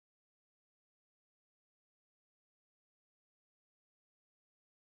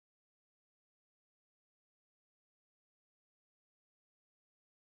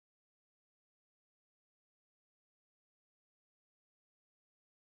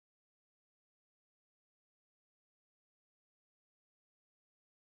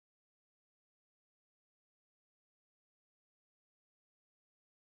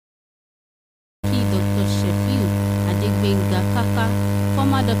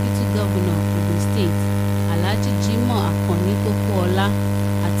Deputy Governor Ogun State Alhaji Jimoh Akanni Kókóọlá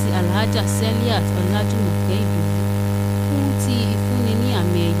àti Alhaja Seliat Ọlájùmọ̀kẹ́ Ìdòwú fún ti ìfúnni ní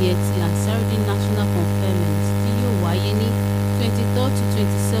àmì ẹ̀yẹ ti Ansarudeen National Conference tí yóò wáyé ní 23rd to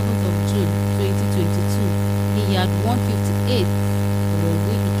 27th of June 2022 ní Yard 158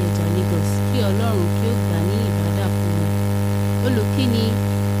 Ọ̀rọ̀wé Ìkẹjà Lagos kí Ọlọ́run kí ó gbà ní ìbádà fún wọn. Olùkíni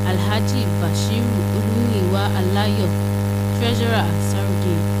Alhaji Bashiru Olúmúyìwá Aláyọ̀, Treasurer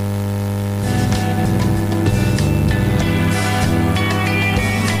Ansarudeen.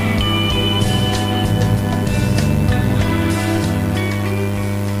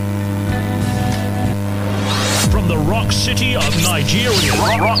 From the Rock City of Nigeria.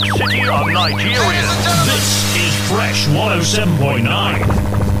 Rock City of Nigeria. This is Fresh 107.9.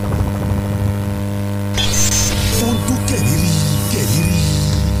 Ondo kẹ̀rìírí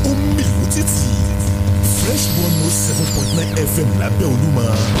ó mìlú títì Fresh 107.9 FM lábẹ́ Olúmọ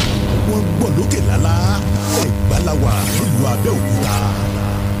wọ́n gbọ́ lókè lálá Ẹ̀gbá la wà nílùú Abẹ́òkúta.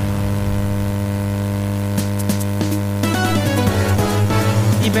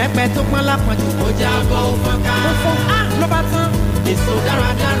 Ìbẹ́pẹ tó pọ́n lápọ̀jù ó jábọ́ ó fọ́nká. Ó fọ́n á ló bá tán. Èso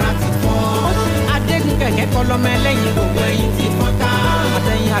dáradára ti fọ́. Adégún kẹ̀kẹ́ kọ́ lọ́mọ ẹlẹ́yin gbogbo ẹyin ti fọ́nká.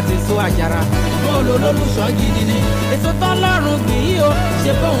 Àtẹ̀yìn àti èso àjàrà. Bóòlù olólùṣọ́ gidi ni. Èso tọ́lọ́run gbìn yìí o.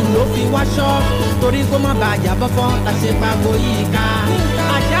 Ṣé bóun ló fi wáṣọ? Torí kó má bàa jà bọ́fọ́ la ṣe pàgọ́ yìí ká.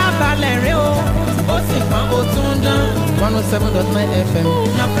 Àṣà balẹ̀ rẹ o. Ó sì pọ́n ó tún dán. 107.9 FM.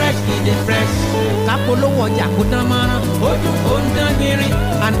 Na fresh e dey fresh. Kápolówó ọjà kó dán mọ́rán. Ó dùn ó ń dán gbinrin.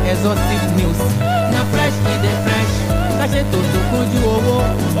 An exhaustive news. Na fresh e dey fresh. Káṣe tòótọ́ kúnjú owó.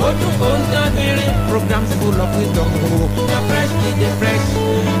 Ó dùn ó ń dán gbinrin. Programs full of wisdom o. Na fresh e dey fresh.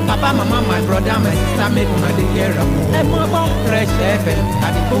 Papa, mama, my brother, my sister, make una dey hear am o. Ẹ mọ̀ gbọ́ Fresh FM.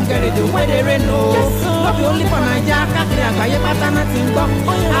 Àdì kò ń kẹ́rẹ́ dé where they rain o. Wọ́n fi olí for Naija káàkiri àgbáyé pátá náà ti ń gbọ́.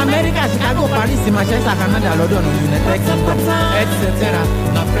 Amẹ́ríkà, Chicago, Paris, Manchester, Canada, London, United Kingdom, etc.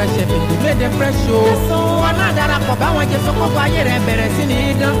 Na Fresh FM dey play the fresh o. Wọn náà darapọ̀ báwọn jẹ sọ́kọ́kọ́ ayé rẹ̀ bẹ̀rẹ̀ sí ní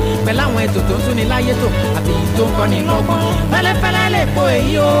dán. Pẹ̀lú àwọn ètò tó ń tún ní láyé tó àti èyí tó ń kọ́ ní lọ́gbọ́n. Fẹ́lẹ́fẹ́lẹ́ lè po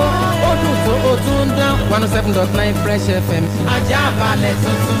èyí o. Ó dùn tó o tún dán. 107.9 Fresh FM. Ajá balẹ̀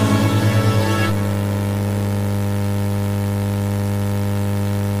tuntun.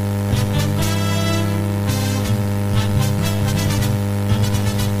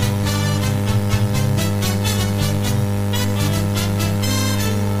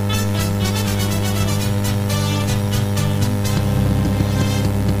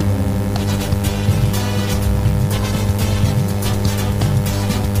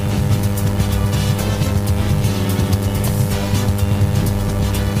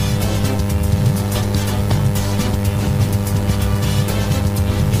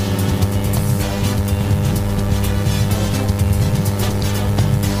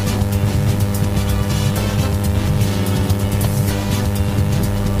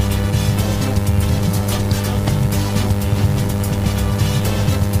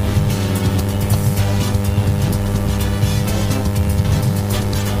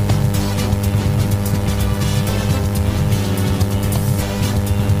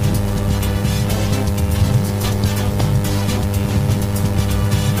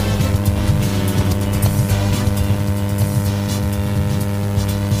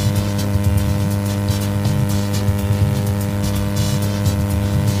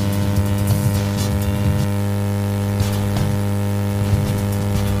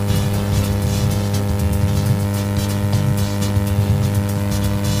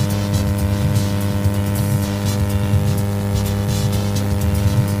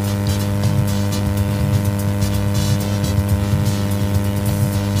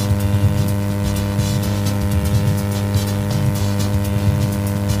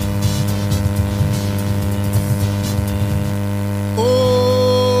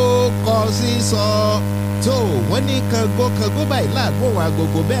 sísọ tó wọ́n ní kàngó báyìí láàgbóhùn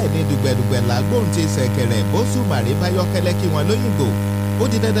agogo bẹ́ẹ̀ ni dùgbẹ̀dùgbẹ̀ làgbóhùn ti ṣẹ̀kẹ̀rẹ̀ bóṣù màrí báyọ̀kẹ́lẹ́ kí wọ́n lóyìnbó ó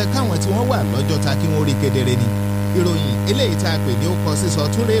di dandan káwọn tí wọ́n wà lọ́jọ́ ta kí wọ́n rí kedere ni ìròyìn eléyìí tá a pè ní ó kọ sísọ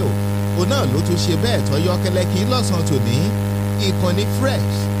túnrẹ́ o òun náà ló tún ṣe bẹ́ẹ̀ tọ́ yọ́kẹ́lẹ́ kí lọ́sàn-án tòní ìkànnì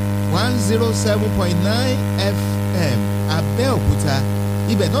fresh 107.9 FM Abẹ́òkúta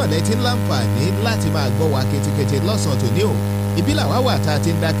ibẹ̀ náà lẹ ti ń láǹfààní láti máa gbọ́ wa ketekete lọ́sàn-án tòní o ibi làwa wà tá a ti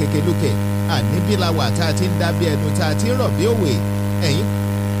ń dá keke lókè àní bí la wà tá a ti ń dá bí ẹnu tá a ti ń rọ̀ bí òwe ẹ̀yìn.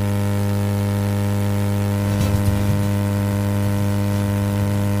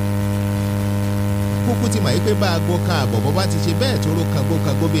 kúkú ti mọ̀ yí pé bá aago kan àbọ̀ bọ́ bá ti ṣe bẹ́ẹ̀ tóró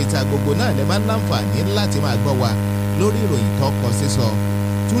kango bíi ta gbogbo náà lè máa ń láǹfààní láti máa gbọ́ wa lórí ìròyìn tó kọ sísọ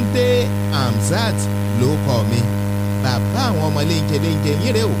Túndé Hamzat ló kọ mi bàbá àwọn ọmọ léńjẹ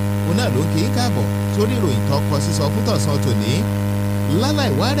yín rèé o òun náà ló ń kí í káàbọ̀ sórí ìròyìn tó kọ sísọ fún tọ̀sán tòní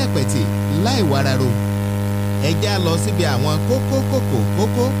láláìwá rẹpẹtì láìwáraro ẹjẹ́ á lọ síbi àwọn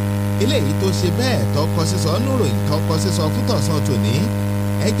kókó eléyìí tó ṣe bẹ́ẹ̀ tó kọ sísọ nínú ìròyìn tó kọ sísọ fún tọ̀sán tòní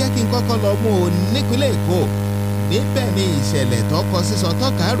ẹ jẹ́ kí n kọ́kọ́ lọ mú o nípínlẹ̀ Èkó níbẹ̀ ni ìṣẹ̀lẹ̀ tó kọ sísọ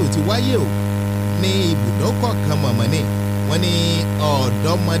tọ́kàárò ti wáyé o ní ibùdókọ̀ kan mọ̀mọ́ ni wọ́n ní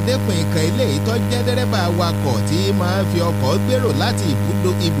ọ̀dọ́mọdékùnrin kan eléyìí tó jẹ́ dẹ́rẹ́bà awakọ̀ tí máa ń fi ọkọ̀ gbèrò láti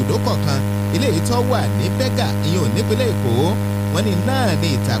ibùdókọ̀ kan eléyìí tó wà ní bẹ́gà ìyẹn nípínlẹ̀ Èkó wọ́n ní náà ní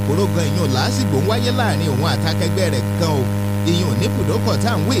ìtàkùrọ̀ gan ìyẹn lásìgbò ń wáyé láàrin òun àtàkẹgbẹ́ rẹ̀ gan o ìyẹn níbùdókọ̀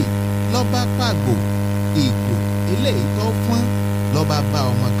tá à ń wè lọ́ba pàgò ìgò eléyìí tó fọ́n lọ́ba bá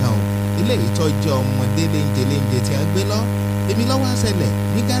ọmọ kan o eléyìí tó jẹ́ ọmọdé léńjẹ tí wọ́n gbé lọ èmi lọ́wọ́ àṣẹlẹ̀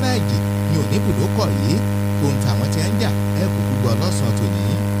ní gáràjì ìyẹn níbùdókọ̀ yìí tó ń tàwọn tí wọ́n ń jà ẹ kò gbogbo ọlọ́sàn tòní.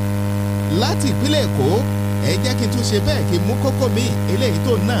 láti ìpínlẹ̀ Èkó ẹ jẹ́ kí n tún ṣe bẹ́ẹ̀ kí n mú kókó mi eléyìí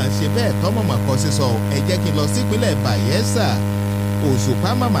tó náà ṣe bẹ́ẹ̀ tọ́mọ̀mọ̀ kọ sísọ ẹ jẹ́ kí n lọ sí ìpínlẹ̀ Bayelsa òṣùpá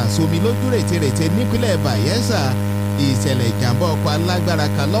màmá somi lójú rètérètè nípínlẹ̀ Bayelsa ìṣẹ̀lẹ̀ ìjàmbá ọkọ̀ alágbára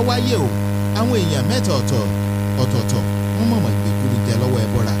kan ló wáyé o àwọn èèyàn mẹ́ta ọ̀tọ̀ọ̀tọ̀ wọ́n mọ̀mọ́ gbẹ̀kúrú jẹ lọ́wọ́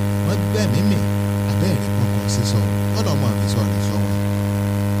ẹbọra wọ́n gbẹ̀mímì abẹ́rẹ́ kọkọ sísọ kọ́dọ̀ mọ́ àfisọ́ rẹ̀ sọ wọn.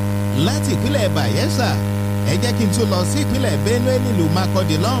 láti ìpínlẹ̀ Bayelsa ẹ jẹ́ kí n tún lọ sí ìpínlẹ̀ Benue nílùú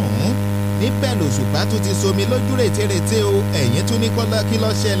Makurdi lọ́hùn-ún níbẹ̀ lòṣùpá tún ti somi lójú rètérètè o ẹ̀yìn tún ní kí ló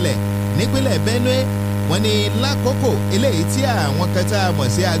ṣẹlẹ̀ nípínlẹ̀ Benue wọ́n ní lákòókò eléyìí tí àwọn kan tá a mọ̀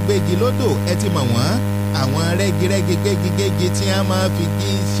sí agbégilódò ẹ ti mọ̀ wọ́n àwọn rẹ́girẹ́gi gégi tí wọ́n máa fi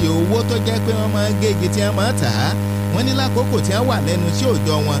gí ṣe owó tó jẹ́ pé wọ́n máa ń gégi tí wọ́n máa tà á wọ́n ní lákòókò tí wọ́n wà lẹ́nu sí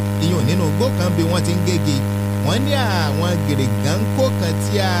òòjọ́ wọn ìyún nínú igbó kan bí wọ́n ti ń gégi wọ́n ní àwọn gèrègánkó kan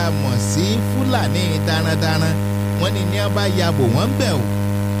tí a mọ̀ sí Fúlàní darandaran wọ́n ní wọ́n bá yabò wọ́n bẹ̀ o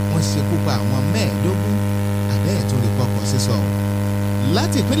wọ́n ṣekú pa àwọn mẹ́ẹ̀ẹ́dógún àbẹ́ẹ̀ tó lè kọkọ̀ sísọ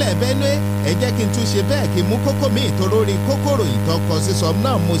láti ìpínlẹ̀ Benue ẹ jẹ́ kí n tún ṣe bẹ́ẹ̀ kí n mú kókó mi ìtorórí kókòrò ìtọ́kọ sísọ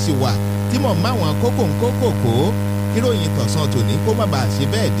náà mo sì wà tí mò ń máwọn kókó ń kókòkó kíròyìn tọ̀sán tòní kó má bàa ṣe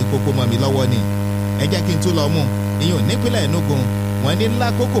bẹ́ẹ̀ di kókó mọ́ mi lọ́wọ́ ni ẹ jẹ́ kí n tún lọ mú ìyún nípínlẹ̀ Enugu wọ́n ní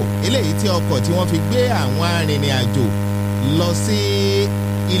lákòókò eléyìí tí ọkọ̀ tí wọ́n fi gbé àwọn arìnrìn àjò lọ sí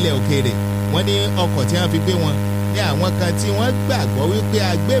ilẹ̀ òkèèrè wọ́n ní ọkọ̀ tí wọ́n fi gbé wọn ní àwọn kan tí wọ́n gbàgbọ́ wípé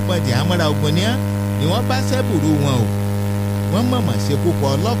agbébọn jẹ́ àmọ́ra ogun ni wọ́n bá ṣẹ́bùrú wọn o wọ́n mọ̀mọ́ ṣekú pa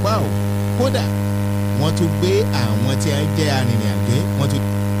ọlọ́pàá o kódà wọ́n tún gbé àwọn tí wọ́n jẹ́ arìnrìn àjò wọ́n tún.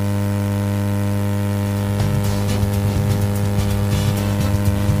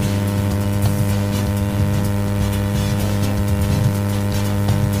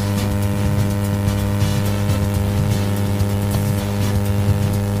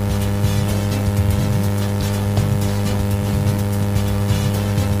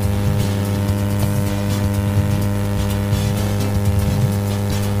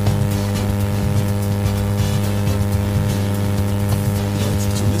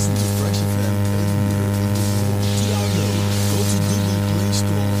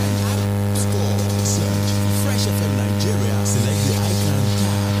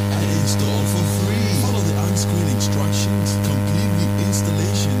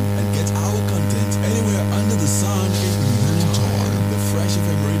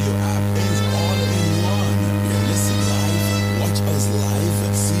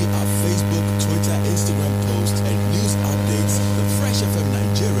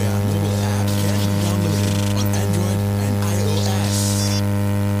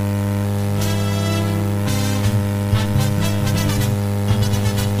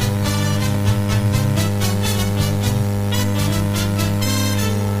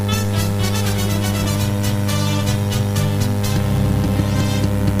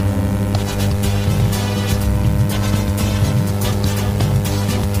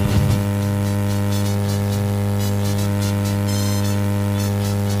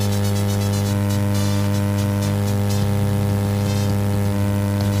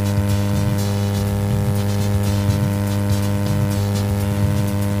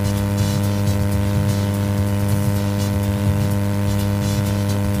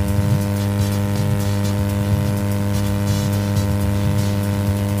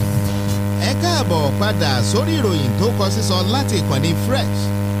 káàbọ̀ padà sórí ìròyìn tó kọ sísọ láti ìkànnì Fresh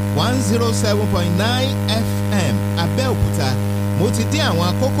 107.9 FM Abẹ́òkúta mo ti dín àwọn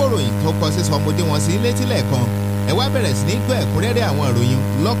àkókò ìròyìn tó kọ sísọ mo dé wọn sí létí lẹ́ẹ̀kan ẹ wá bẹ̀rẹ̀ sí ní gbọ́ ẹ̀kúnrẹ́rẹ́ àwọn ìròyìn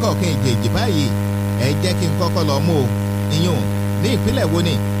lọ́kọ̀ọ̀kan ìjèjì báyìí ẹ jẹ́ kí n kọ́kọ́ lọ mú o ìyún ní ìpínlẹ̀ wo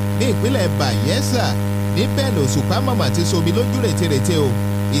ni ní ìpínlẹ̀ Bayelsa níbẹ̀ lòṣùpá mọ̀mọ́ ti somi lójú rètérètè o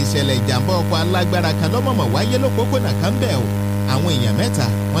ìṣẹ̀lẹ̀ ìjàmbá ọkọ̀ alágbára kan lọ́mọ̀mọ̀ wáyé lópópónà kan bẹ̀ o àwọn èèyàn mẹ́ta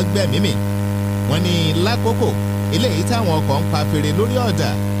wọ́n gbẹ́mìí mì wọ́n ní lákòókò eléyìí táwọn ọkọ̀ ń pa fèrè lórí ọ̀dà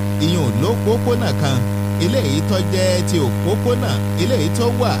ìyún lópópónà kan eléyìí tó jẹ́ ti òpópónà eléyìí tó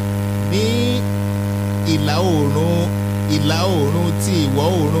wà ní ìlà oòrùn ti ìwọ̀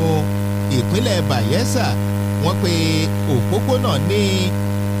oòrùn ìpínlẹ̀ Bayelsa. Wọ́n pe òpópónà ní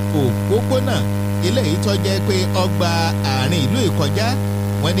òpópónà eléyìí tó jẹ́ pé ọgbà àárín ìlú ìkọjá.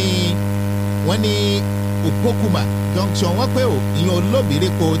 Wọ́n ní Òpókùmà junction wọ́n pé ìyẹn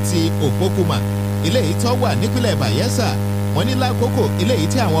olóbìrípo ti Òpókùmà eléyìí tó wà nípínlẹ̀ Bayelsa. Wọ́n ní lákòókò eléyìí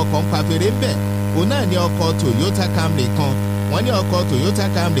tí àwọn ọkọ̀ ń pa fèrè ń bẹ̀ òun náà ní ọkọ̀ Toyota Camry kan. Wọ́n ní ọkọ̀ Toyota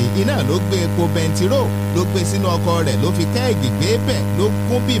Camry iná ló gbé epo bẹntiró ló gbé sínú ọkọ̀ rẹ̀ ló fi kẹ́ẹ̀gì gbé bẹ̀ ló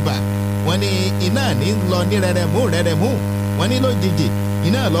kún bìbà. Wọ́n ní iná ní lọ ní rẹ̀rẹ̀mú. Wọ́n ní lójijì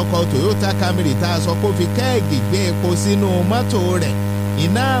iná lọ́kọ̀ Toyota Camry tá a sọ kó fi kẹ́ẹ̀gì gbé epo sínú mọ́tò rẹ̀.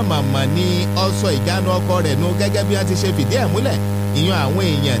 Iná màmá ní ọsọ ìjánu ọkọ̀ rẹ̀ nu gẹ́gẹ́ bí wọ́n ti ṣe fìdí ẹ̀ múlẹ̀. Ìyẹn àwọn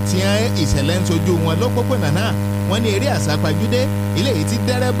èèyàn tí ìṣẹ̀lẹ̀ ń sojú wọn lópópónà náà. Wọ́n ní eré àsápajúdé eléyìí tí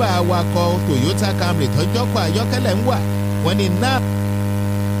dẹ́rẹ́bà awakọ̀ Toyota Camry tọ́jọ́kọ̀ ayọ́kẹ́lẹ́ ń wà. Wọ́n ní náà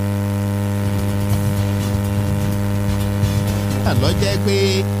lọ́jẹ́ pé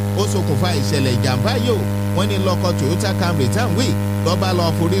ó ṣokùnfà ìṣẹ̀lẹ̀ ìjàmbá yìí. Wọ́n ní lọ́kọ̀ Toyota Camry táwí lọ́ba lọ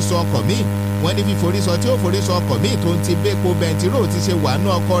forí sọ ọkọ̀ míì. Wọ́n ní fíforísọ tí ó forísọ ọkọ̀ míì tó ń ti bépo bẹntiró ti ṣe wà nú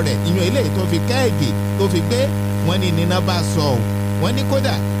ọkọ̀ rẹ̀ ìyún eléyìí tó fi kẹ́ẹ̀gì tó fi gbé. Wọ́n ní níná bá sọ ọ́. Wọ́n ní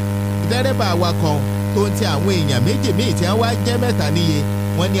kódà dẹ́rẹ́bà awakọ̀ tó ń ti àwọn èèyàn méjì míì tí wọ́n wá jẹ́ mẹ́ta níye.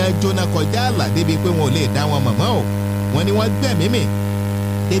 Wọ́n ní jóná kọjá àlà débi pé wọn ò lè dá wọn mọ̀mọ́ o. Wọ́n ní wọ́n gbẹ̀mí mì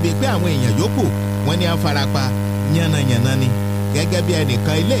débi pé àwọn èèyàn yòókù wọ́n ní farapa yánnayànna ni. Gẹ́gẹ́ bí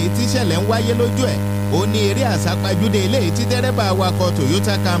ẹnìkan eléyìí tí ìṣẹ̀lẹ̀ ń wáyé lójú ẹ̀ ó ní eré àsápajúdé eléyìí tí dẹ́rẹ́bà awakọ̀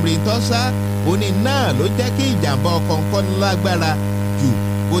Toyota Camry tó sá ó ní náà ló jẹ́ kí ìjàmbá ọkọ̀ nǹkan lágbára jù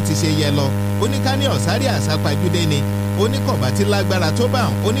bó ti ṣe yẹ lọ. Ó ní ká ní ọ̀sáré àsápajúdé ni ó ní kọ̀bá tí lágbára tó bá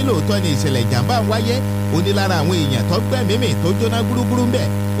ó ní lóòótọ́ ni ìṣẹ̀lẹ̀ ìjàmbá ń wáyé. Ó ní lára àwọn èèyàn tó gbẹ̀mí mì tó jóná gbúrúgbúrú ń bẹ̀.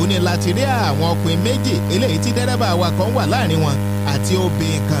 Ó ní láti rí àwọn ọkùnrin méjì eléyìí tí dẹ́rẹ́bà awakọ̀ ń wà láàrin wọn àti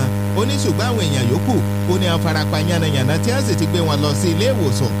obìnrin kan. Ó ní ṣùgbọ́n àwọn èèyàn yòókù ó ní àfarapa yánnayànna tí wọ́n sì ti gbé wọn lọ sí ilé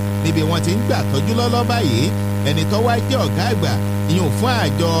ìwòsàn níbi wọ́n ti ń gbà tọ́jú lọ́lọ́ báyìí. Ẹni tó wá jẹ́ ọ̀gá àgbà ìyún fún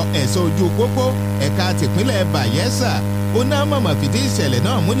àjọ ẹ̀ṣọ́ ojú pópó ẹ̀ka tìpínlẹ̀ Bayelsa ó náà mọ̀mọ́ fìdí ìṣẹ̀lẹ̀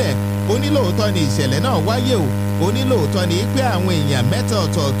náà múlẹ̀. Ó ní lóòótọ́ ni ìṣẹ̀lẹ̀ náà wáyé o. Ó ní lóòótọ́ ni pé àwọn èèyàn mẹ́ta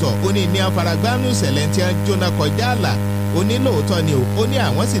ọ̀tọ̀ọ̀tọ̀ ó ní afaragbánú ìṣẹ̀lẹ̀ tí wọ́n jóná kọjá àlà. Ó ní lóòótọ́ ni o. Ó ní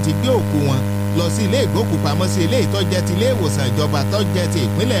àwọn sì ti gbé òkú wọn lọ sí ilé ìgbókùpamọ́sí ilé ìtọ́jẹ́ ti ilé ìwòsàn ìjọba tọ́jẹ́ ti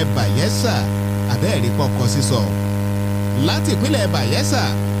ìpínlẹ̀ Bayelsa. Àbẹ́ẹ̀rí kọ́kọ́ sísọ láti ìpínlẹ̀ Bayelsa.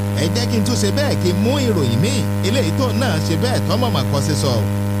 Ẹ jẹ́ kí n tún ṣe bẹ́ẹ̀ kí n mú ìròyìn míì eléyìí tó náà ṣe bẹ́ẹ̀ tọ́mọ̀mọ̀ kọ́ sísọ.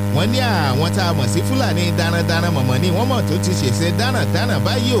 Wọ́n ní àwọn tá a mọ̀ sí Fúlàní darandaran mọ̀mọ́ ni wọ́n mọ̀ tó ti ṣèṣe dáradára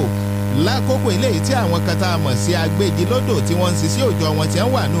báyìí o. Lákòókò eléyìí tí àwọn kan tá a mọ̀ sí agbégilódò tí wọ́n ń ṣiṣẹ́ òòjọ́ wọn tí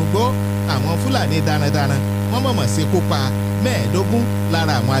wọ́n wà ní ugbó àwọn Fúlàní darandaran wọ́n mọ̀mọ̀ ṣe kó pa 15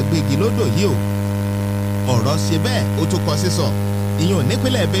 lára àwọn agbégilódò yìí o. Ọ̀rọ̀ ṣe bẹ́ẹ̀ ó tún kọ sísọ ìyún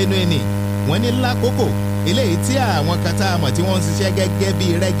nípínlẹ̀ Benue ni. Wọ́n ní lákòókò eléyìí tí àwọn kan tá a mọ̀ tí wọ́n ń ṣiṣẹ́ gẹ́gẹ́ bí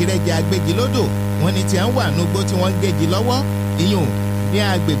rẹ́girẹ́gi agbégilódò wọ́n ní tí wọ́n wà ní ugbó tí wọ́n ń gégi lọ́wọ́ ìyún ní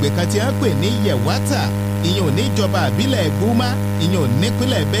agbègbè kan tí wọ́n pè ní Yewata ìyún níjọba àbílẹ̀ Guma ìyún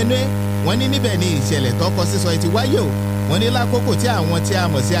nípínlẹ̀ Benue. Wọ́n ní níbẹ̀ ni ìṣẹ̀lẹ̀ tó kọ sísọ ti wáyé o. Wọ́n ní lákòókò tí àwọn tí a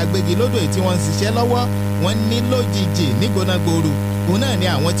mọ̀ sí agbégilódò tí wọ́n ń ṣiṣẹ́ lọ́wọ́ wọ́n ní lójijì nígbónágbòòrù òun náà ni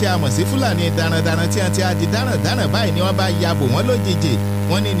àwọn tí a mọ̀ sí Fúlàní darandaran tí wọ́n ti adi darandaran báyìí ni wọ́n bá ya bò wọ́n lójijì.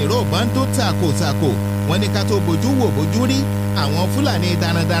 Wọ́n ní nìró bá ń dún takòtakò. Wọ́n ní ká tó bójú wò bójú rí àwọn Fúlàní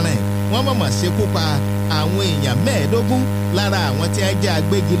darandaran wọ́n mọ̀mọ̀ ṣekú pa àwọn èèyàn 15 lára àwọn tí wọ́n jẹ́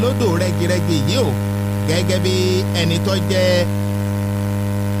agbégilódò rẹ́girẹ́gi yìí o. Gẹ́gẹ́ bí ẹni tó jẹ́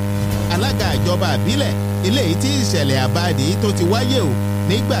alága ìjọba àbílẹ̀ eléyìí tí ìṣẹ̀lẹ̀ àbáàdì tó ti wáyé o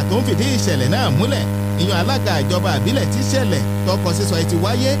nígbà tó ń fìdí ìṣẹ̀lẹ̀ náà múlẹ̀ ìyún alága ìjọba àbílẹ̀ tí ìṣẹ̀lẹ̀ tọkọ sísọ ti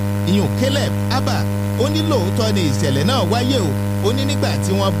wáyé ìyún Caleb Abba. Ó ní lóòótọ́ ni ìṣẹ̀lẹ̀ náà wáyé o. Ó ní nígbà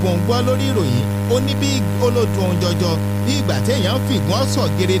tí wọ́n bọ̀ ń gbọ́ lórí ìròyìn ó ní bí olódùn jọjọ bí ìgbà téèyàn fìgbọ́n sọ̀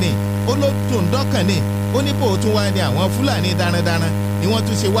gírí ni olódùn dọ́kàn ni. Ó ní bó tún wá ní àwọn Fúlàní darandaran ni wọ́n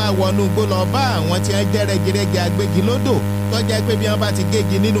tún ṣe wá wọnú igbó lọ bá àwọn tí wọ́n jẹ́ rẹ́girẹ́gi agbégilódò tọ́jà pé bí wọ́n bá ti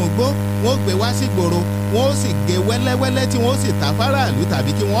gégi nínú igbó wọ́n gbé wá sí gbòòrò wọ́n ó sì gé wẹ́lẹ́wẹ́lẹ́ tí wọ́n ó sì ta fáráàlú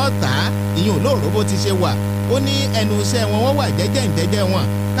tàbí kí wọ́n tà á ìyún lóòrò bó ti ṣe wà. Ó ní ẹnu iṣẹ́ wọn wà jẹ́jẹ́ wọn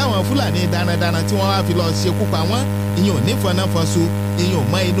táwọn Fúlàní darandaran tí wọ́n wá fi lọ ṣekú pa wọ́n ìyún nífọ̀nàfọ̀sù ìyún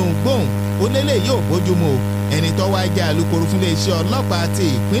mọ́ inú gbóhùn. Ó lélẹ̀ yóò bójúmu o. Ẹni tó wá jẹ́ alukoro fún iléeṣẹ́ ọlọ́pàá ti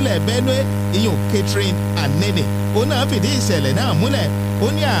ìpínlẹ̀ Benue ìyún Catherine Anene ó náà fìdí ìṣẹ̀lẹ̀ náà múlẹ̀. Ó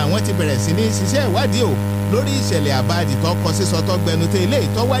ní àwọn ti bẹ̀rẹ̀ sí ní ṣiṣẹ́ ìwádìí o lórí ìṣẹ̀lẹ̀ àbáàdì tó kọ sísọ tó gbẹnu tẹ ilé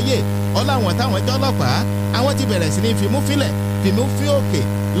ìtọ́wáyé. Ọláwọn táwọn jẹ́ ọlọ́pàá àwọn ti bẹ̀rẹ̀ sí ní fimú fílẹ̀ fimú fí òkè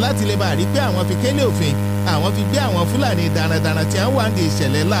láti lè bá rí pé àwọn fi kélé òfin àwọn fi gbé àwọn Fúlàní darandaran tí wọ́n wà ní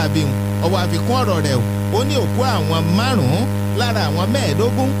ìṣẹ̀lẹ̀ láabi wọn ọwọ́ àfikún ọ̀rọ̀ rẹ̀ ó ní òkú àwọn 5 lára àwọn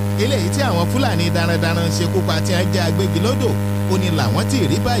 15 eléyìí tí àwọn Fúlàní darandaran ṣekú pa tí wọ́n jẹ́ agbégilódò ó ní làwọn tí ì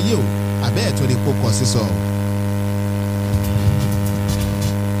rí báyìí o àbẹ́ẹ̀ torí kó kọ sísọ.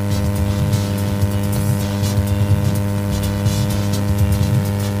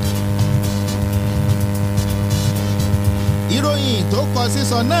 ìròyìn tó kọ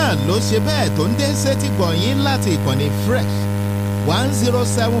sísọ náà ló ṣe bẹ́ẹ̀ tó ń dé sétí gbọ̀nyìn láti ìkànnì Fresh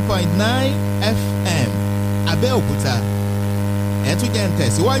 107.9 FM Abẹ́òkúta. ẹ tún jẹ́ ń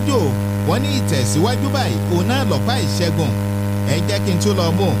tẹ̀síwájú o wọ́n ní ìtẹ̀síwájú báyìí òun náà lọ́pàá ìṣẹ́gun. ẹ jẹ́ kí n tún lọ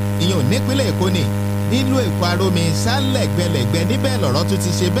mú ìyẹn ò nípínlẹ̀ Èkó ni nílùú Èkó arómi sálẹ̀gbẹ̀lẹ̀gbẹ̀ níbẹ̀ lọ̀rọ̀ tún ti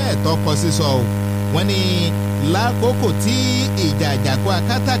ṣe bẹ́ẹ̀ tó kọ sísọ o. wọ́n ní lákòókò tí ìjà àjàkú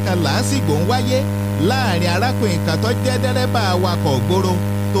akátá kan làásìgbò ń wáyé láàrin arákùnrin kan tó jẹ́ dẹ́rẹ́bà awakọ̀ gbòòrò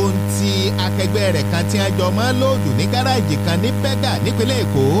tó ń ti akẹgbẹ́ rẹ̀ kan tí wọ́n jọ mọ́ lóòdù ní gáràjì kan ní Bẹ́gà nípínlẹ̀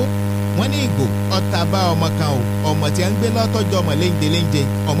Èkó. wọ́n ní ìgò ọ̀tá bá ọmọ kan o ọmọ tí wọ́n ń gbé lọ́tọ́jọ́ ọmọ léńjeléńje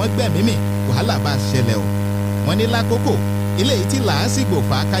ọmọ gbẹ̀mímì wàhálà bá ṣẹlẹ̀ o. wọ́n ní lákòókò ilé yìí tí làásìgbò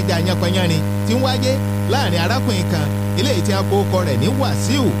fà á kájà yanpanyanrin tí ń wáyé láàrin arákùnrin kan ilé yìí tí wọ́n kó kọ rẹ̀ ní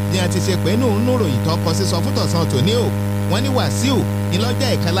Wàsíù bí wọ́n ti ṣe pé nínú níròyìn tó kọ sísọ fún tọ̀sán tòní o. wọ́n ní Wàsíù ìlọ́jà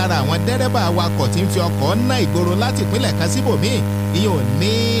ìkan lára àwọn dẹ́rẹ́bà awakọ̀ tí ń fi ọkọ̀ ná ìgboro láti ìpínlẹ̀ kan síbòmíì ìyẹn ò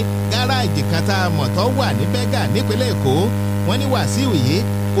ní gáràjì kan tá a mọ̀ tó wà ní Bẹ́gà nípínlẹ̀ Èkó. wọ́n ní Wàsíù yìí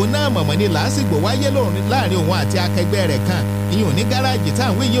òun náà mọ̀mọ́ ní làásìgbò wáyé láàrin òun àti akẹgbẹ́ rẹ̀ kan ìyẹn ò ní gáràjì tá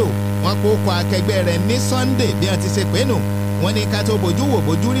à ń wí yìí o. wọ́n kó kọ akẹgbẹ́ rẹ̀ ní Sunday bí wọ́n ti ṣe pé nù. wọ́n ní ká tó bójú wò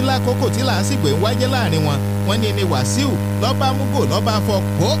bójú rí lákòókò tí làásìgbò ń wáyé láàrin wọn. wọ́n ní Wàsíù lọ́ba múgò lọ́ba fọ́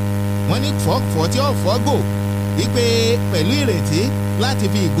kó. wọ́n ní fọ́ tí ó fọ́ gò wípé pẹ̀lú ìrètí láti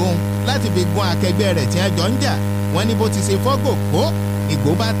fi gun akẹgbẹ́ rẹ̀ tí wọ́n jọ ń jà. wọ́n ní bó ti ṣe fọ́gò kó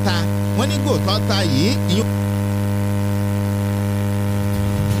ìgò bá ta. wọ́n ní gò tó ta yìí ìyún.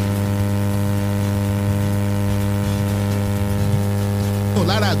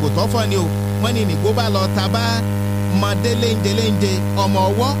 lára àgò tó fọ́ ni o. wọ́n ní nìgò bá lọ ta bá ọmọdé léńjeléńje ọmọ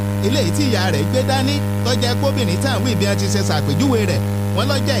ọwọ́ eléyìí tí ìyá rẹ̀ gbé dání tó jẹ́ kóbìnrin táwọn ìbí wọn ti ṣe ṣàpèjúwe rẹ̀. wọ́n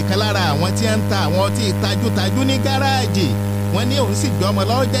lọ jẹ́ ìkan lára àwọn tí ń ta àwọn ọtí tajútajú ní gáràjì. wọ́n ní òun sì gbé ọmọ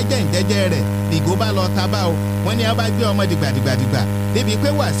lọ́wọ́ jẹ́jẹ́ rẹ̀ ìgò bá lọ ta bá o. wọ́n ní a bá gbé ọmọ dìgbàdìgbà débi pé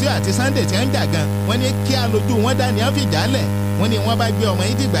Wàsíù àti Sunday ti ń jà gan. wọ́n ní kí alójú wọn dání á fi jálẹ̀. wọ́n ní wọ́n bá gbé ọmọ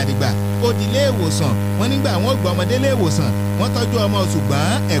yìí dìgbàdìgbà ó di ilé ìwòsàn. wọ́n nígbà wọ́n gbé ọmọdé ilé ìwòsàn wọ́n tọ́jú ọmọ ṣùgbọ́n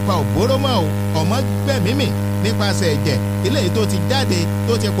ẹ̀pà òbóró mọ́ o. ọmọ gbẹ̀mímì nípasẹ̀ ẹ̀jẹ̀ eléyìí tó ti jáde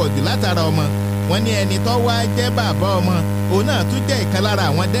tó ti pọ̀ jù látara ọmọ. wọ́n ní ẹni tó wá jẹ́ bàbá ọmọ òun náà tún jẹ́ ìkan lára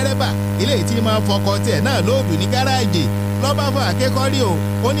àwọn dẹ́rẹ́bà eléyìí tí máa ń fọkọ tiẹ̀ náà lóòdù ní gáràjì. lọ́ba fún akẹ́kọ̀ọ́rí o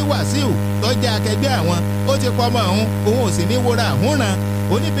ó ní Wàsíù tó jẹ́ akẹgbẹ́ àwọn ó ti pọ̀ mọ́ òun ò sì ní wúra àhúnran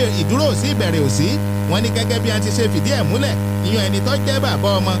oníbẹ̀ ìdúró sí ìbẹ̀rẹ̀ òsì. wọ́n ní gẹ́gẹ́ bí wọ́n ti ṣe fìdí ẹ̀ múlẹ̀ ìyẹn ẹni tó jẹ́ bàbá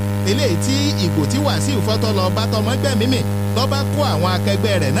ọmọ eléyìí tí ìgò tí Wàsíù fọ́tọ́ lọ bá tọmọ gbẹ̀mímì lọ́ba kó àwọn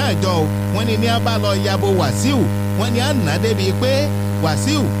akẹgbẹ́ rẹ̀ náà jọ o. wọ́n ní a bá lọ yabo Wàsíù. wọ́n ní à ń nà débi pé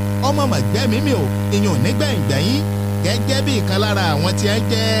Wàsíù ọmọ mọ̀gbẹ́mímì o ìyẹn ò ní gbẹ̀yìn gẹ́gẹ́ bí ìkan lára àwọn tí wọ́n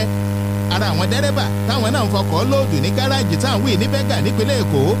jẹ́ ara àwọn dẹ́rẹ́bà táwọn náà ń fọkọ̀ lóòdù ní gáràjì táwọn wí ní Bẹ́gà nípínlẹ̀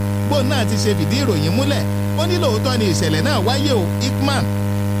Èkó. gbóòn náà ti ṣe fìdí ìròyìn múlẹ̀ ó ní lóòótọ́ ni ìṣẹ̀lẹ̀ náà wáyé o. Ikman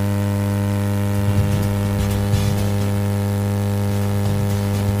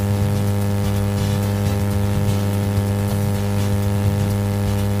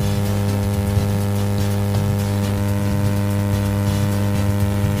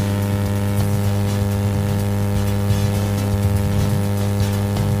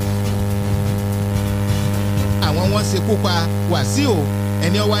wọ́n ṣekú pa Wàsíù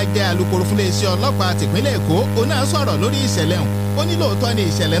ẹni ó wá jẹ́ alukoro fún iléeṣẹ́ ọlọ́pàá tìpínlẹ̀ Èkó ó náà sọ̀rọ̀ lórí ìṣẹ̀lẹ̀ ọ̀hún ó ní lóòótọ́ ni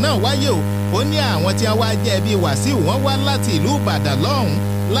ìṣẹ̀lẹ̀ náà wáyé o. ó ní àwọn tí wọ́n wá jẹ́ bíi Wàsíù wọ́n wá láti ìlú Ìbàdàn lọ́hùn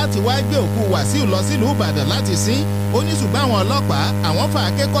láti wá gbé òkú Wàsíù lọ sílùú Ìbàdàn láti sin. ó ní ṣùgbọ́n àwọn ọlọ́pàá àwọn fà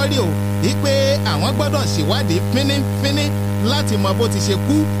akẹ́kọ̀ọ́rí o wípé àwọn gbọ́dọ̀ ṣèwádìí fínífíní láti mọ bó ti ṣe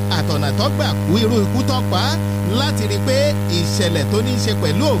kú àtọ̀nà tó gbà kú irú ikú tó pa á láti rí i pé ìṣẹ̀lẹ̀ tó ní í ṣe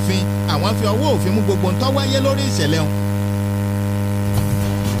pẹ̀lú òfin àwọn fi ọwọ́ òfin mú gbogbo tó wáyé lórí ìṣẹ̀lẹ̀ ọ̀hún.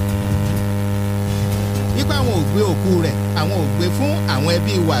 nípa àwọn ò gbé òkú rẹ̀ àwọn ò gbé fún àwọn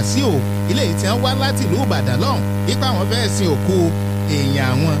ẹbí Wàsíù ilé tí wọ́n wá láti ìlú Ìbàdàn lọ́hùn nípa àwọn fẹ́ẹ́ sin òkú èèyàn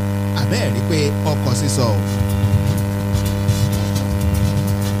àwọn àbẹ́ẹ̀ rí pé ọkọ̀ sísọ.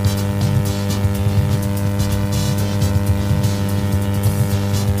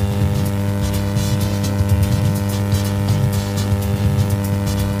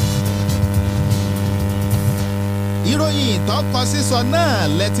 ìròyìn ìtọ́kọ sísọ náà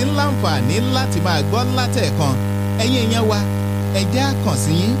lẹ́tí láǹfààní láti máa gbọ́ látẹ̀kan ẹ̀yin èèyàn wa ẹ̀jẹ̀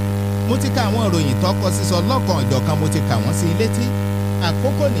àkànṣí yín mo ti ka àwọn ìròyìn tọkọ sísọ lọ́kàn ọ̀jọ̀kan mo ti kà wọ́n sí létí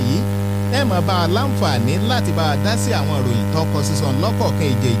àkókò nìyí ẹ máa bá a láǹfààní láti bá a dá sí àwọn ìròyìn tọkọ sísọ lọ́kọ̀ọ̀kan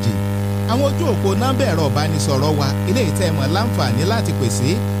èjèèjì àwọn ojú òpó nọ́mbà ẹ̀rọ ìbánisọ̀rọ̀ wa ilé ìtẹ́ ẹ máa láǹfààní láti pèsè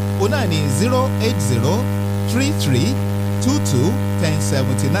òun náà ní 08033221079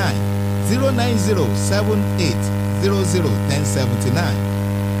 09078001079.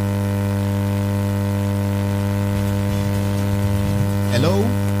 Hello.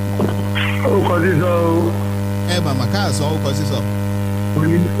 Ó kọ sísọ o. Ẹ màmá káàsán ó kọ sísọ.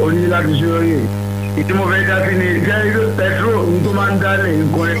 Oní láti ṣe oyè. Ìdí mo fẹ́ dá sí ni jẹ́ pẹtrol ní tó máa ń dálẹ̀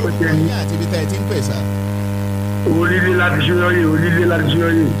nǹkan ẹ̀ pẹ̀tẹ́ ni. Ọ̀yìn àti ibi tẹ́ ẹ ti ń pè sá. Onílé láti ṣe oyè, onílé láti ṣe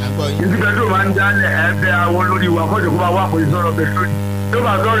oyè. Ìdí pẹtrol máa ń dálẹ̀ ẹ̀bẹ̀ àwọn lórí ìwà kọ́jọ́ kó máa wà pẹ̀lú sọ̀rọ̀ pẹtrol. Tó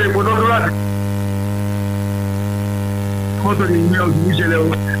bá sọ̀rọ̀ epo tó láti. Mọ́tò ní ìyẹn òsì ní ìṣẹ̀lẹ̀ o.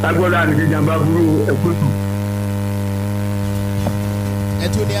 Lágbọ́dọ̀ àdìsí jàǹbá burú ẹ̀kútù. Ẹ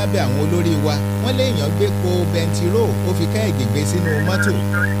tún ní abẹ́ àwọn olórí wa wọ́n léèyàn gbé po bẹntiró ó fi ká ẹ̀gẹ̀gbẹ́ sínú mọ́tò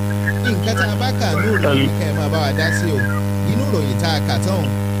nǹkan tá a bá kà ní ìròyìn kẹ́ ẹ máa bá wa dá sí o inú ìròyìn tá a kà tán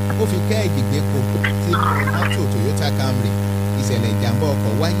ó fi ká ẹ̀gẹ̀gbẹ́ po sínú mọ́tò Toyota Camry ìṣẹ̀lẹ̀ ìjàmbá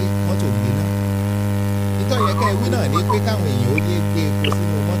ọkọ̀ wáyé mọ́tò gbiná ìtọ́ yẹ ká ewé náà ní pé káwọn èèyàn ó yé gbé epo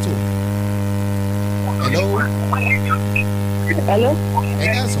sínú mọ́tò. Hello. Ẹ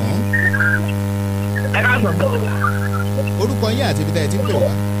káàsán. Orúkọ yín àti ibi tẹ́ ẹ ti ń pè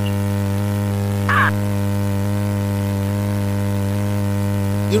wá.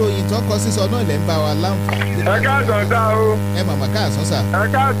 Ìròyìn tó kọ sísọ náà lẹ́ ń bá wa láǹfààní. Ẹ káàsán sá o. Ẹ màmá káàsán sá. Ẹ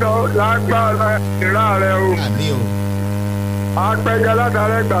káàsán lágbára ìrá rẹ o. Àmì o. Apẹja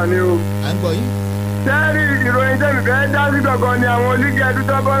látàrẹ́ gbà ni o. À ń gbọ́ yín. Sẹ́ẹ̀rì ìròyìn tẹ̀mí fẹ́ dá sí gangan ni àwọn oníkẹ́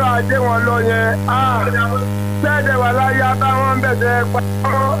dúdú bọ́lá àdé wọn lọ yẹn. Sẹ́ẹ̀dẹ̀ wà láyé abáwọn bẹ̀tẹ̀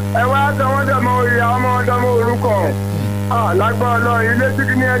pàrọ̀ ẹ wá sọ wọ́n dẹ̀ mọ ìyá ọmọ ọdọ́mọ orúkọ. Lágbára lọ ilé tí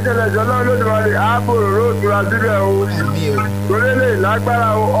kí ní ẹ̀jẹ̀lẹ̀ jọlọ́ lódìmọ̀lẹ̀ ààbò òróró òtura síbẹ̀ o. Lórílẹ̀ lágbára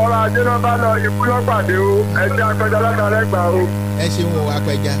o ọrọ̀ ajé náà bá lọ ikú náà pàdé o ẹ̀jẹ̀ apẹja látàrẹ́ gbà o. Ẹ ṣeun o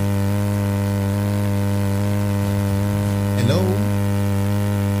apẹja. Hello.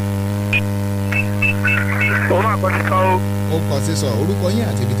 Ó máa kọ́ sísọ o. Ó kọ sísọ orúkọ yín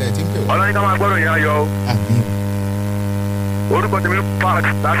àti ibi tẹ́ ẹ ti ń pè wá. Ọlọ́yin ká máa gbọ́dọ̀ yẹn ayọ̀ o. Àmì o. Orúkọ tèmi Pat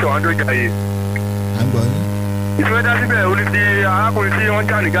láti ọ̀hán tó jàyè. À ń gbọ́ yín. Ìfẹ́ dá síbẹ̀ orí ti arákùnrin tí wọ́n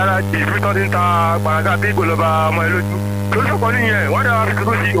jà ní gáràjì ìfúnitọ́ ti ń ta gbàràgà bí ìgò lọ́ba ọmọ ẹ lójú. Lórí sọ̀kọ́ nìyẹn wọ́n dára fi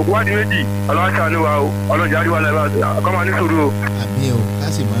tuntun sí òkú wádìí méjì ọlọ́wọ́ ṣàánú wa o ọlọ́jà àdìwà lẹ́bàá kọ́ máa ní sùúrù o. Àmì o ká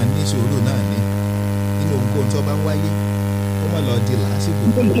sì máa ní sùúrù náà ní nínú ohun tó bá ń wáyé kó má lọ di làásìgbò.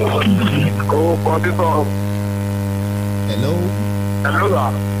 Ó kọ sísọ. Hello. Hello ra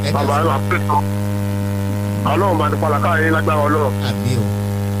bàbá ẹ̀ máa pè sọ. Ọlọ́run máa ti padà káàrin lágbára Ọlọ́run. Àmì o.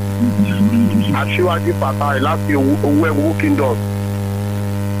 Aṣíwájú pàtàkì láti owó ẹ̀wọ̀ kingdom.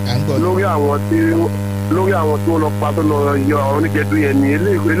 À ń gbọ́. Lórí àwọn tí wọ́n lọ pa tó lọ yọ àwọn oníjẹ̀dú yẹn ní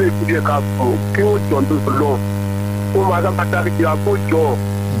eléyìí díẹ̀ ká sọ kí wọ́n jọ tó lọ. Ó máa dábàá dárí kí agbójọ.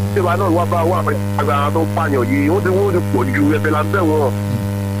 Ṣéwà náà wá bá wà àgbàrá tó pààyàn yìí wọ́n ti pọ̀ ju ẹbẹ̀ lábẹ́ wọn.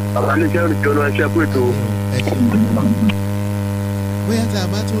 Bàbá iléeṣẹ́ ìjọba ẹṣẹ́ pé tó. Bóyá tá a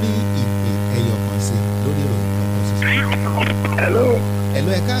bá tún rí ìpè ẹyọ kan sí lórí ìròyìn ọkọ̀ sísọ. Hello.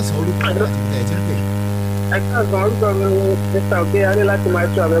 Hello, ẹ káàsán orúkọ yín àti ibi tẹ́ ẹ ti ń pè. Ẹ káàsán orúkọ mi ni Mr. Oke Adé láti máa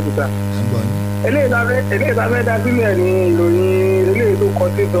tó Abẹ́òkúta. À ń gbọ́ yín. Eléyìí tá a fẹ́ dá sílẹ̀ ní ìròyìn eléyìí tó kọ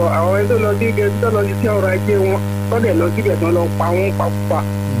sí sọ àwọn ẹni tó lọ sí gẹ̀ẹ́sì tó lọ sí sí ọrọ̀ ajé wọn tọ́lẹ̀ lọ síbẹ̀ tán lọ pa wọn pàpà.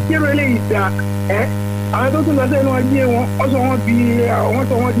 Kí ló eléyìí da ẹ́ àwọn tó tún lọ sí ẹnu ajé wọn wọ́n sọ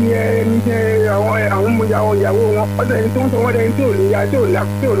wọ́n di ẹni jẹ́ àwọn ìyàwó wọn ọ̀sẹ̀ ẹni tó ń sọ wọ́n dẹni tí ò lè ya tí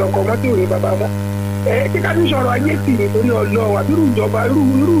ò lọkọ mọ́ tí ò ní bàbá mọ́. Kí ká tún sọ̀rọ̀ ayé tì nítorí Ọlọ́run àbírú ìjọba irú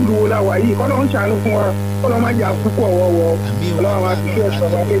ìlú wo la wà yìí kọ́lọ́ ń ṣàánú fún wa kọ́lọ́ máa jà púpọ̀ wọ́wọ́ Ọlọ́run máa fi ṣe ẹ̀ṣọ́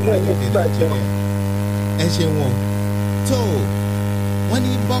wa lé ní ẹ̀ṣọ́ ìgbà jẹ́. Ẹ ṣeun o tó wọ́n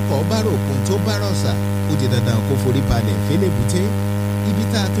ní bọ́kọ̀ bá rògùn tó bá rọ̀ṣà ó di dandan kó forí balẹ̀ fẹ́lẹ́bùté ibi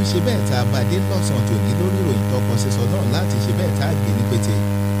tá a tún ṣe bẹ́ẹ̀ tá a bá dé lọ́sàn-án tòní lórí ìròyìn tọkọ sísọ náà láti ṣe bẹ́ẹ̀ tá a gbé ní pété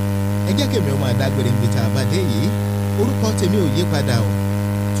ẹ jẹ́ kèmí ó máa dágbére níbi tá a bá dé yìí orúkọ tèmi ò yí padà o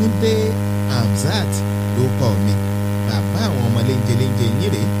Túndé Hamzat ló kọ mi bàbá àwọn ọmọ léńjẹ yín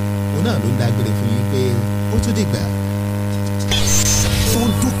rèé òun náà ló ń dágbére fún yín pé ó tún dìgbà. Ó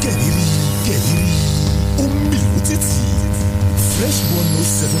ń dún kẹ̀rìírí kẹ̀rìírí ó ń mìlú títì Fresh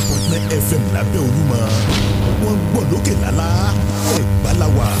 107.9 FM lábẹ́ Olúmọ wọ́n gbọ́ lókè lálá Ẹ̀gbá la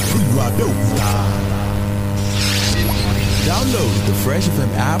wà nílùú Abẹ́òkúta. Download the Fresh FM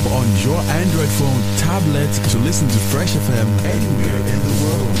app on your Android phone, tablet to listen to Fresh FM anywhere in the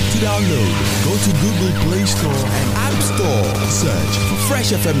world. To our download. Go to Google Play Store and App Store. Search for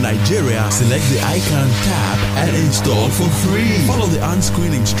Fresh FM Nigeria. Select the icon tab and install for free. Follow the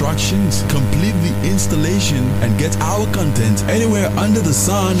on-screen instructions, complete the installation, and get our content anywhere under the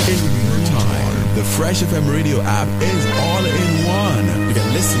sun in real time. The Fresh FM radio app is all in one. You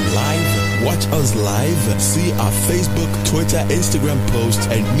can listen live, watch us live, see our Facebook, Twitter, Instagram posts,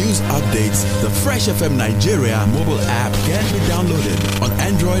 and news updates. The Fresh FM Nigeria mobile app can be downloaded on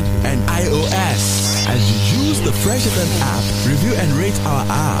Android and iOS. As you use the Fresh FM app, review and rate our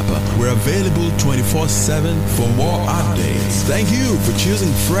app. We're available 24/7 for more updates. Thank you for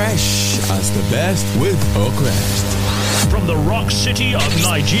choosing Fresh as the best with Oakrest. From the Rock City of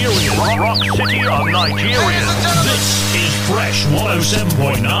Nigeria. Rock City of Nigeria. This is Fresh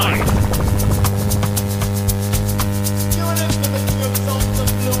 107.9.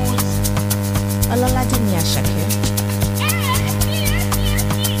 Ọlọ́ládé ni Àṣàkẹ́.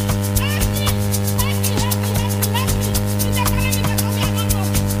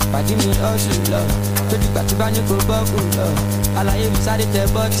 Pàdé mi ọ̀sùn lọ, tó dìgbà tí bá ní kò bọ́ọ̀kù lọ. Àlàyé mi sáré tẹ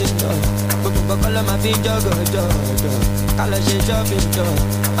bọ́ọ̀tì lọ. Gbogbo kọ́kọ́ lọ́ máa fi jọ́gọ̀jọ̀. Ká lọ ṣe shopping jọ.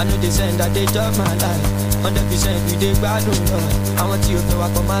 I know they send that they chop my life. 100% we dey gbádùn lọ. Àwọn tí o fẹ́ wá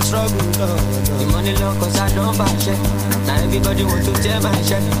kọ́ máa struggle lọ. The money long cause I don't buy shit. Now everybody want to tell my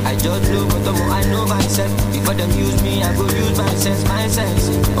shit. I just blow but I know myself. Before them use me, I go use my sense.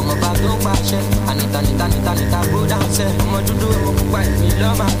 Ọmọ bá tó ń pàṣẹ. Anita go down set. Ọmọ dúdú ọmọ pupa ìmí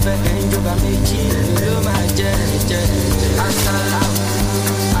lọ́ máa fẹ́. Ẹyin jọba méjì èmi ló máa jẹ. Asala,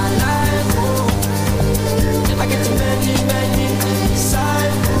 aláìkú. I get too many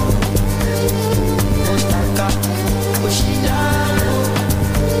disciples. Otaka, Oshidano.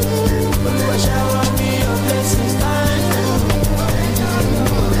 Oluwa shower me your blessings down.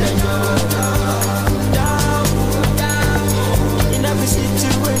 In every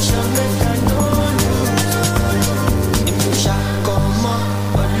situation, make I know you. If you shall come on,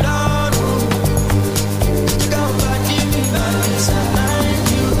 but Lord, you got body me by this and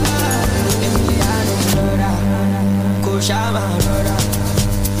you are. If you are no Lord, go shower, Lord.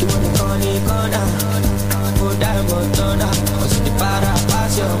 You wanna call it corner, go down, but turn up. Cause the para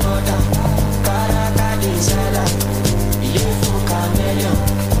pass your mother. Karaka desala, you for chameleon.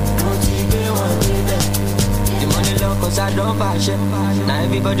 Motivate one day there. The money long cause I don't buy shit. Now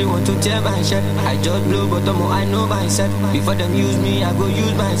everybody want to tell my shit. I just blow but I know myself. Before them use me, I go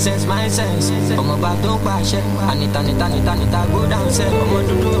use my sense. I'm about to buy shit. Anita go down set. I'm on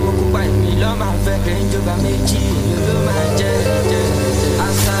to do a book by me. Love my friend, range over me. You love my jet.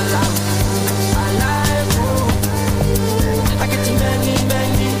 Assalam, alaikum. I get too many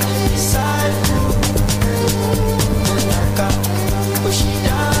disciples. Otaka,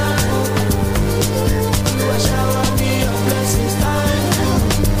 Oshidano. You shower me your blessings down.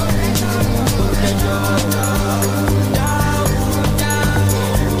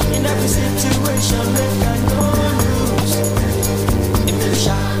 In every situation, make I no lose. If you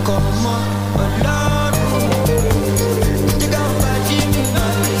shall come on, but Lord, you gon' forgive me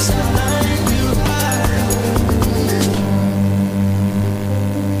for this and like you are.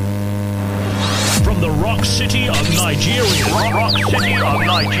 From the Rock City of Nigeria. Rock City of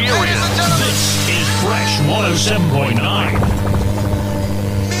Nigeria. This is Fresh 107.9.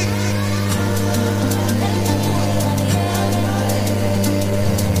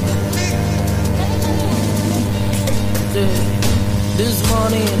 This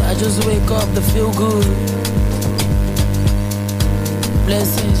morning I just wake up to feel good.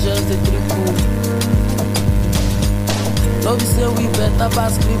 Blessings just a triple. Love you say we better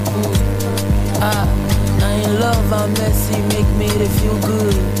pass people. Now in love and mercy make me to feel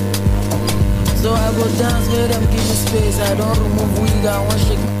good. So I go dance, let them give me space. I don't remove wig, I want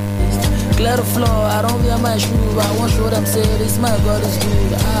shake my face. Clear the floor, I don't wear my shoe. I want show them say this my God is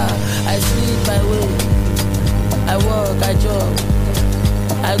good. I sleep my way. I work, I jog,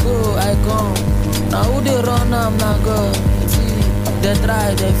 I go, I come. Now who they run, I'm not God. See, they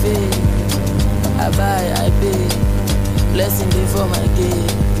try, they fail. I buy, I pay. Blessing day for my day.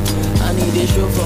 I need a show for